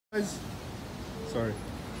Guys, sorry.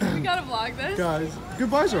 We gotta vlog this. Guys,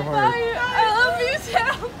 goodbyes are hard. Bye. I love you too.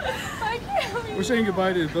 I can't. We're saying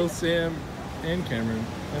goodbye to both Sam and Cameron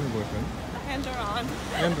and her boyfriend. And Duran.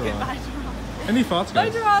 And Duran. Goodbye, Duran. Any thoughts, Bye,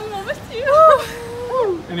 guys? Duran. We'll miss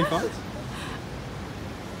you. Any thoughts?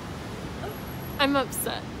 I'm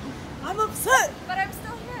upset. I'm upset. But I'm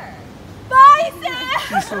still here. Bye, Sam.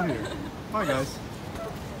 She's still here. Bye, guys.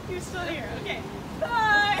 You're still here. Okay.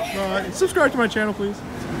 Bye. Subscribe to my channel, please.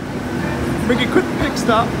 Make a quick pit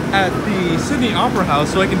stop at the Sydney Opera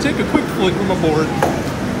House so I can take a quick flick from aboard.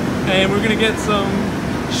 And we're gonna get some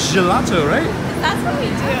gelato, right? That's what we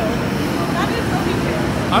do. That is what we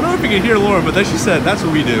do. I don't know if you can hear Laura, but then she said that's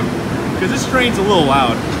what we do. Because this train's a little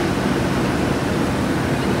loud.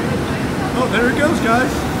 Oh, there it goes,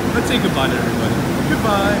 guys. Let's say goodbye to everybody.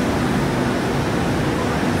 Goodbye.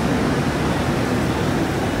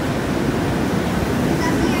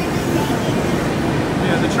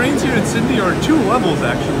 Yeah, the trains here in Sydney are 2 levels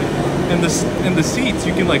actually. And the seats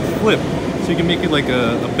you can like flip. So you can make it like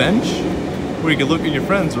a bench where you can look at your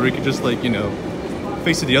friends, or you can just like, you know,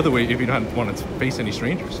 face it the other way if you don't want to face any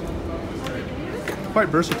strangers. Quite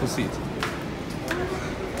versatile seats.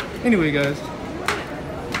 Anyway, guys,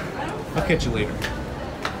 I'll catch you later.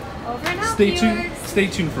 Over and out, Stay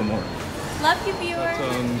tuned for more. Love you, viewers.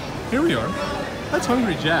 But, here we are. That's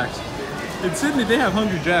Hungry Jack's. In Sydney, they have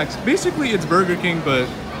Hungry Jack's. Basically, it's Burger King, but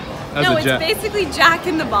as a Jack. No, it's basically Jack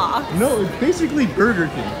in the Box. No, it's basically Burger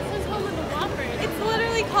King. This is home of the Whopper. It's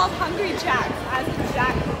literally called Hungry Jack's as in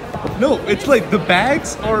Jack in the Box. No, it's like the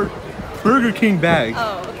bags are Burger King bags.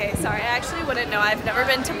 Oh, okay. Sorry. I actually wouldn't know. I've never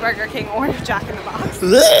been to Burger King or Jack in the Box.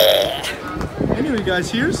 Anyway, guys,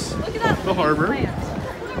 here's Look at that the harbor. plant.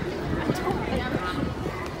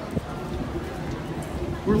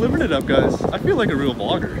 We're living it up, guys. I feel like a real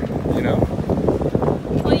vlogger, you know?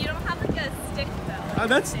 Well, you don't have like a stick though.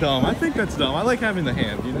 That's dumb. I think that's dumb. I like having the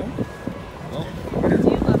hand, you know? Well, Do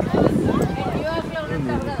you love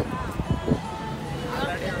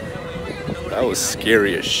that was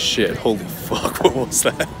scary as shit. Holy fuck, what was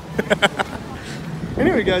that?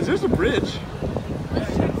 Anyway, guys, there's a bridge.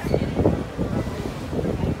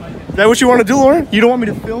 Is that what you want to do, Lauren? You don't want me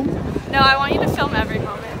to film? No, I want you to film every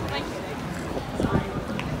moment. Like,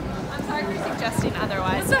 I'm sorry for suggesting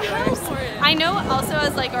otherwise. Viewers. I know also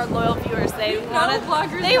as like our loyal viewers, they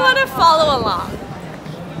want to follow along.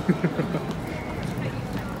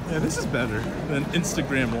 Yeah, this is better than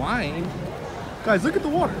Instagram Live. Guys, look at the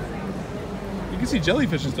water. You can see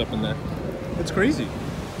jellyfish and stuff in there. It's crazy.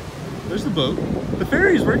 There's the boat. The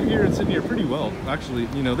ferries working here in Sydney are pretty well, actually.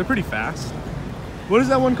 You know, they're pretty fast. What is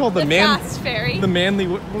that one called? The fast ferry. The Manly,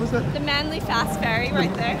 what was that? The Manly fast ferry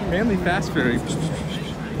right there. Manly fast ferry.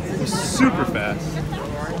 Super fast.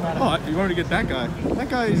 Oh, you want to get that guy. That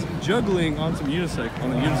guy is juggling on some unicycle.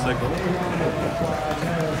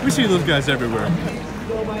 We see those guys everywhere.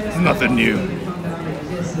 It's nothing new.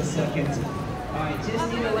 Just a second. Alright,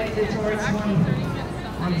 just need to light the torch.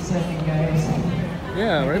 One second, guys.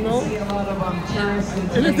 Yeah, right, Mel? See a lot of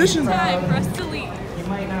tourists In addition, Time for us to leave. you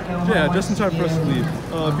might not know yeah, just in time for us to leave.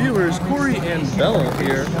 Viewers, Corey and Bella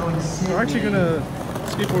here are actually gonna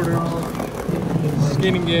skateboarders,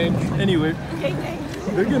 skating gang. Anyway,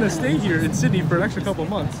 they're gonna stay here in Sydney for an extra couple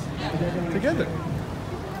months together.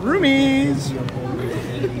 Roomies.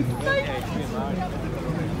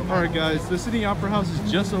 All right, guys. The Sydney Opera House is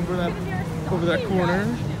just over that corner.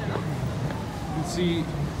 You can see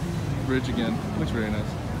the bridge again. Looks very nice.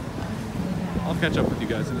 I'll catch up with you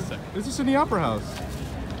guys in a sec. This is Sydney Opera House.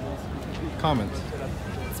 Comments.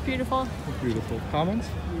 It's beautiful. It's beautiful. Comments?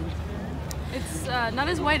 It's not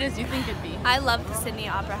as white as you think it'd be. I love the Sydney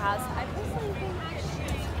Opera House. I personally think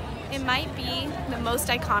it might be the most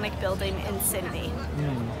iconic building in Sydney.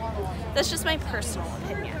 That's just my personal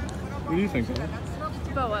opinion. What do you think?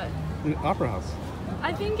 About what? The Opera House.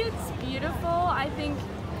 I think it's beautiful. I think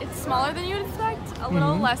it's smaller than you would expect, a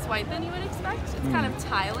little less white than you would expect. It's kind of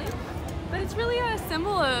tiling, but it's really a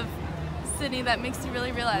symbol of Sydney that makes you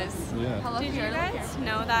really realize how lucky Did you you are to live guys here.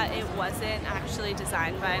 know that it wasn't actually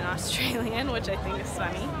designed by an Australian, which I think is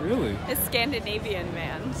funny? Really? A Scandinavian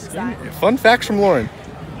man designed it. Fun facts from Lauren.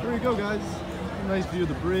 There we go, guys. A nice view of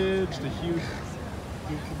the bridge, the huge,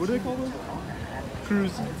 what do they call them?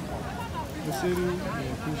 Cruise. The city, the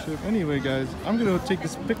cruise ship. Anyway, guys, I'm gonna take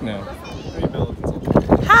this pic now. Hey, Bella.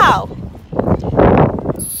 How?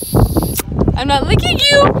 I'm not licking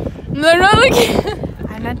you! I'm not licking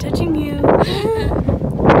I'm not touching you. I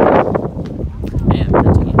am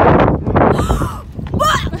touching you.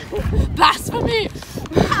 What? Blasphemy!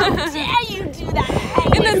 How dare you do that?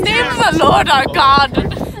 In the name of the Lord our God!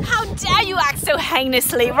 How dare you act so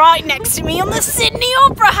simultaneously right next to me on the Sydney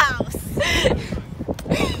Opera House.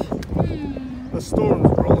 The storm's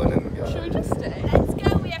rolling in, guys. Should we just stay? Let's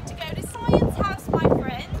go. We have to go to Science House, my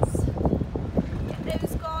friends. Get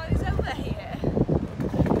those guys over here.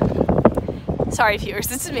 Sorry,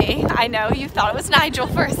 viewers, it's me. I know you thought it was Nigel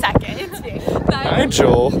for a second. It's me.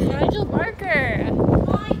 Nigel? Nigel Barker.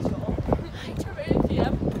 Nigel.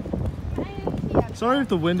 Nigel. Sorry if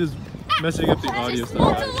the wind is messing up the audio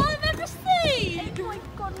stuff. That's all I've ever seen. Oh my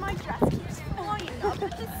god, my dress keeps flying up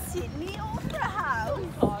at the Sydney Opera House.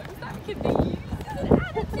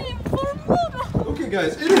 Okay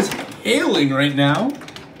guys, it is hailing right now.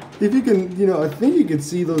 If you can, you know, I think you can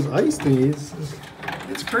see those ice thingies.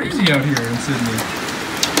 It's crazy out here in Sydney.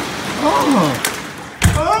 Oh!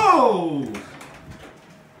 Oh!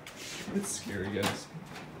 It's scary, guys.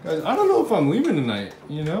 Guys, I don't know if I'm leaving tonight,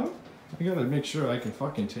 you know? I gotta make sure I can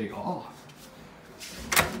fucking take off.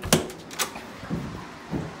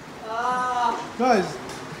 Guys,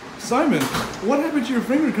 Simon, what happened to your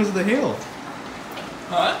finger because of the hail?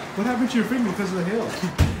 Huh? What happened to your finger because of the hail?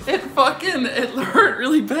 It hurt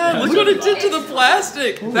really bad. Look what it did to the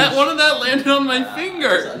plastic. Holy One of that landed on my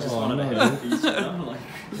finger.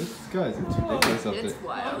 Guys, it's ridiculous up there. It's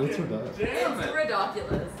wild. It's ridiculous. Damn It's it.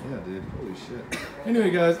 ridiculous. Yeah, dude. Holy shit. Anyway,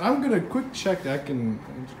 guys, I'm gonna quick check. I can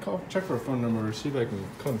check for a phone number, see if I can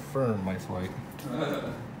confirm my flight.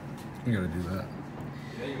 We gotta do that.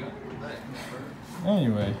 Yeah, you got that.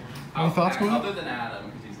 Anyway, any thoughts, Cody? Other than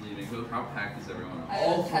Adam, because he's leaving. How packed is everyone else?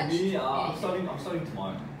 Oh, for me, I'm starting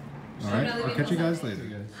tomorrow. All right, I'll catch you guys later,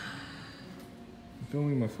 guys. I'm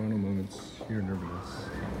filming my final moments here in Nervous.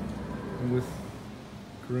 I'm with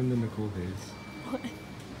Corinda Nicole Hayes. What?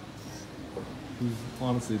 Who's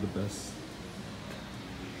honestly the best.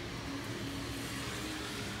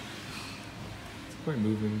 It's quite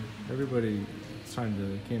moving. Everybody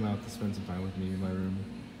came out to spend some time with me in my room.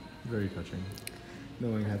 Very touching.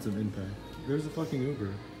 Knowing I had some impact. There's a fucking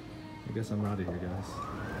Uber. I guess I'm out of here, guys.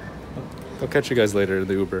 I'll catch you guys later in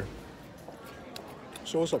the Uber.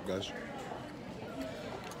 So what's up, guys?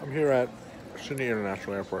 I'm here at Sydney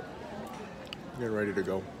International Airport. Getting ready to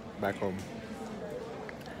go back home.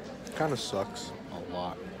 Kind of sucks a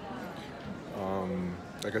lot.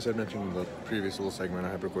 Like I said, mentioned in the previous little segment I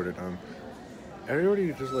had recorded.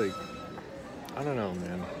 Everybody just like, I don't know,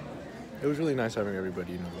 man. It was really nice having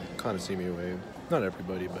everybody, you know, like, kind of see me away. Not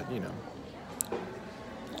everybody, but you know.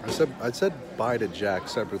 I said bye to Jack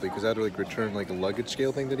separately because I had to like return like a luggage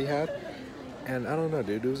scale thing that he had, and I don't know,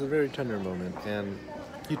 dude. It was a very tender moment, and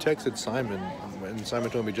he texted Simon, and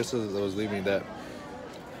Simon told me just as I was leaving that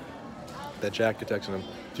Jack had texted him,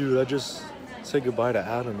 dude. I just said goodbye to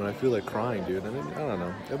Adam, and I feel like crying, dude. And I don't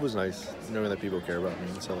know. It was nice knowing that people care about me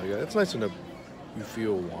and stuff like that. It's nice to know you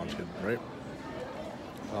feel wanted, right?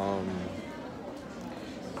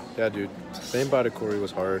 Yeah, dude. Saying bye to Corey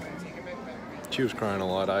was hard. She was crying a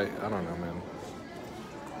lot. I don't know, man.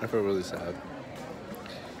 I felt really sad.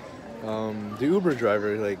 The Uber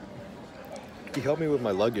driver, like, he helped me with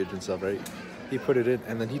my luggage and stuff, right? He put it in,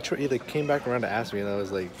 and then he like came back around to ask me, and I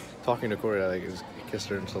was like talking to Corey. I like kissed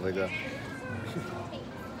her and stuff like that.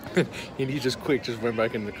 And he just went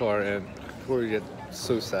back in the car, and Corey get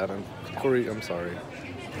so sad. Corey, I'm sorry.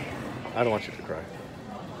 I don't want you to cry.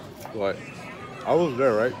 But I was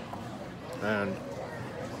there, right? And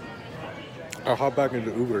I hopped back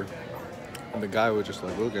into Uber, and the guy was just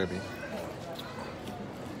like looking at me.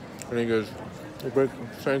 And he goes, "You're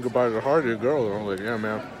saying goodbye to the hardest girl." And I was like, "Yeah,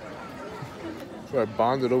 man." So I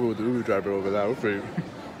bonded over with the Uber driver over that. It was pretty.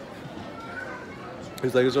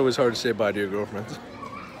 He's like, "It's always hard to say bye to your girlfriend."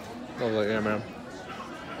 I was like, "Yeah, man."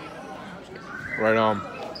 Right on.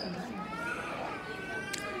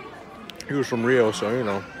 He was from Rio, so you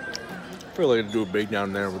know, I feel like to do a big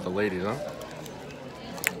down there with the ladies, huh?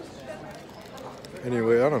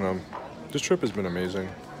 Anyway, I don't know. This trip has been amazing.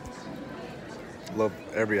 Love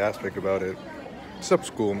every aspect about it, except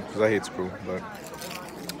school, because I hate school, but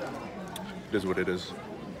it is what it is.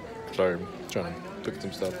 Sorry, I'm trying to cook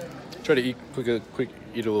some stuff. Try to eat quick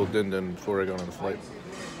eat a little din before I go on the flight.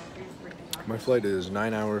 My flight is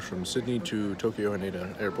 9 hours from Sydney to Tokyo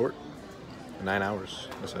Haneda Airport. 9 hours,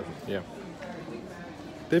 I said, yeah.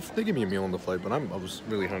 They give me a meal on the flight, but I was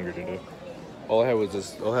really hungry today. All I had was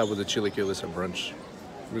a chili quilis at brunch.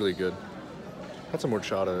 Really good. Had some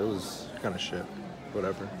horchata. It was kind of shit.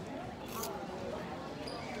 Whatever.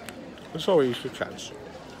 That's how I eat Kit Kats,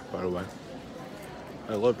 by the way.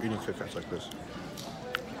 I love eating Kit Kats like this.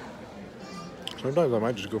 Sometimes I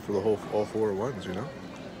might just go for all four at once, you know?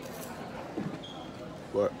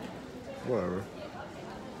 But, whatever.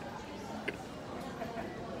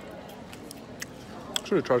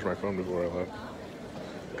 Should have charged my phone before I left.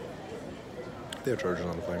 They have chargers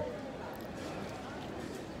on the plane.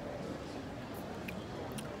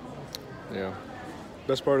 Yeah.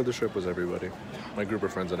 Best part of the trip was everybody. My group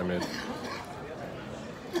of friends that I made.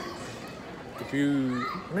 If you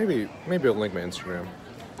maybe I'll link my Instagram.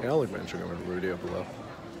 Yeah, I'll link my Instagram in the video below.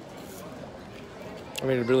 I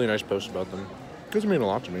made a really nice post about them. It doesn't mean a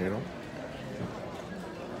lot to me, you know.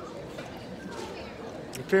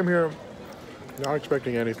 I came here not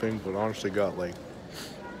expecting anything, but honestly got like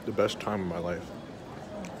the best time of my life.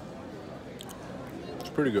 It's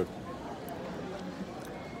pretty good.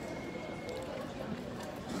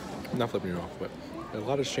 Not flipping you off, but a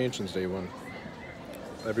lot has changed since day one.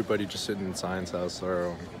 Everybody just sitting in Science House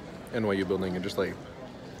or NYU building and just like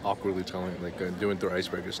awkwardly telling, like doing through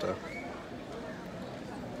icebreaker stuff.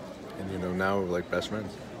 And you know, now we're like best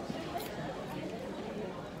friends.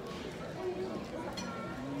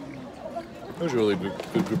 It was a really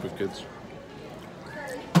good group of kids.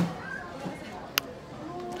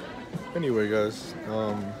 Anyway, guys, I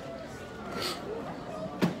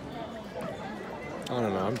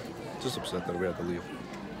don't know. I'm just upset that we had to leave.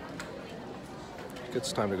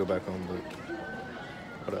 It's time to go back home, but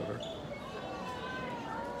whatever.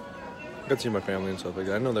 I got to see my family and stuff like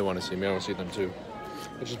that. I know they want to see me. I want to see them too.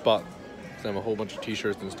 I just bought them a whole bunch of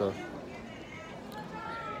t-shirts and stuff.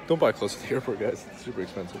 Don't buy close to the airport, guys. It's super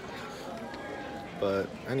expensive. But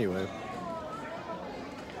anyway,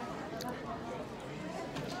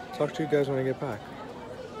 talk to you guys when I get back.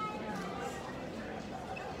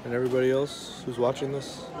 And everybody else who's watching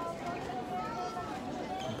this,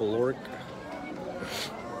 Baloric,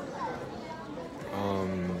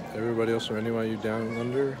 everybody else from NYU down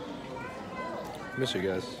under, miss you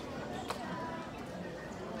guys.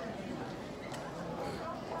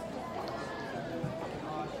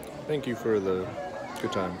 Thank you for the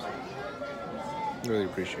good times. Really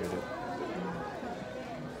appreciate it.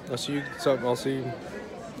 I'll see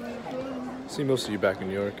most of you back in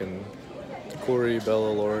New York, and Corey,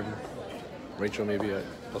 Bella, Lauren, Rachel, maybe.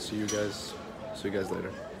 I'll see you guys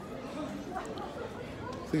later.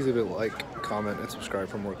 Please leave a like, comment, and subscribe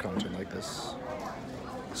for more content like this.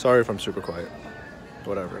 Sorry if I'm super quiet.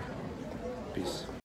 Whatever. Peace.